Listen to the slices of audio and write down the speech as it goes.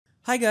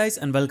Hi guys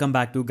and welcome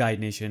back to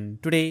Guide Nation.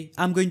 Today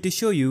I'm going to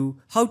show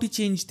you how to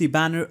change the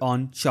banner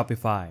on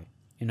Shopify.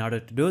 In order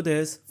to do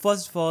this,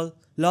 first of all,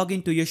 log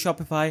into your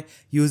Shopify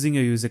using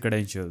your user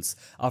credentials.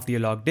 After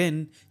you're logged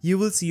in, you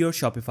will see your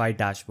Shopify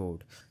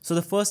dashboard. So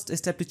the first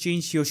step to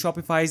change your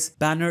Shopify's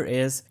banner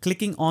is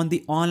clicking on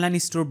the online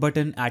store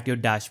button at your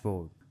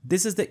dashboard.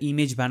 This is the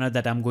image banner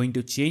that I'm going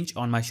to change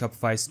on my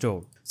Shopify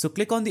store. So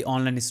click on the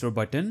online store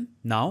button.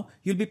 Now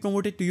you'll be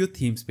promoted to your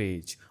themes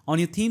page. On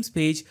your themes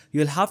page,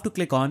 you'll have to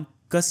click on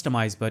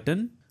customize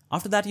button.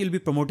 After that, you'll be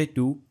promoted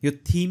to your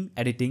theme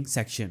editing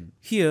section.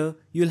 Here,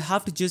 you'll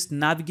have to just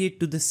navigate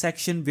to the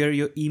section where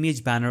your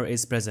image banner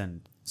is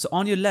present. So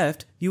on your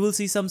left, you will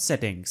see some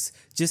settings.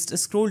 Just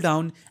scroll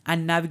down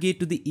and navigate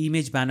to the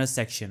image banner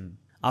section.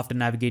 After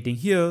navigating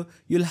here,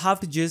 you'll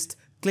have to just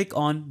click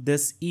on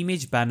this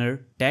image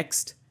banner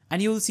text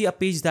and you will see a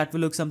page that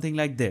will look something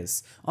like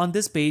this. On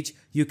this page,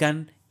 you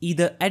can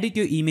either edit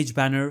your image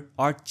banner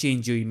or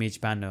change your image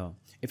banner.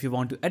 If you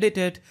want to edit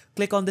it,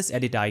 click on this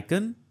edit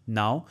icon.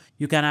 Now,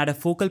 you can add a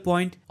focal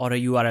point or a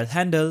URL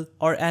handle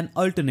or an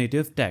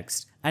alternative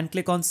text and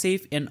click on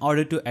save in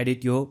order to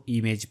edit your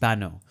image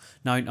banner.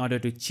 Now, in order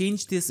to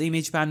change this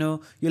image banner,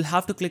 you'll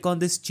have to click on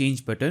this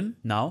change button.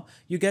 Now,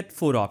 you get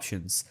 4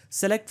 options.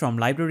 Select from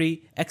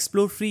library,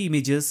 explore free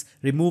images,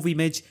 remove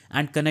image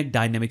and connect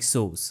dynamic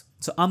source.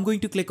 So I'm going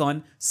to click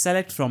on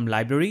select from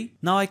library.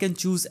 Now I can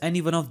choose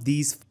any one of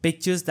these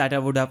pictures that I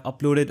would have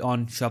uploaded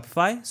on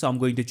Shopify. So I'm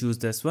going to choose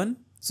this one.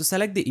 So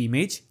select the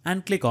image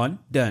and click on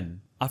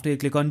done. After you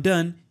click on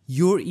done,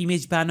 your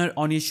image banner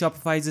on your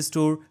Shopify's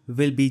store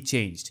will be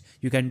changed.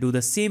 You can do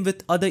the same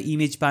with other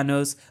image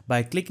banners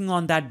by clicking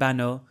on that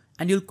banner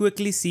and you'll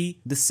quickly see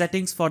the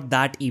settings for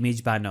that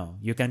image banner.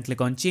 You can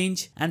click on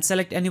change and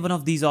select any one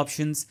of these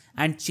options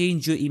and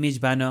change your image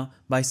banner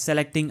by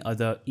selecting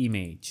other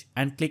image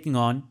and clicking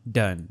on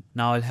done.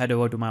 Now I'll head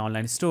over to my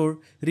online store,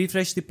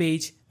 refresh the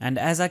page, and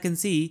as I can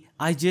see,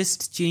 I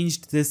just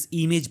changed this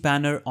image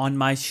banner on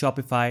my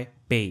Shopify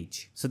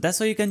page. So that's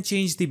how you can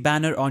change the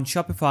banner on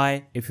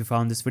Shopify. If you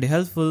found this video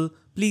helpful,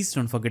 please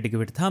don't forget to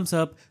give it a thumbs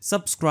up,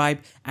 subscribe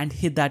and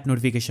hit that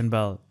notification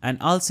bell. And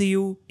I'll see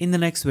you in the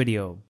next video.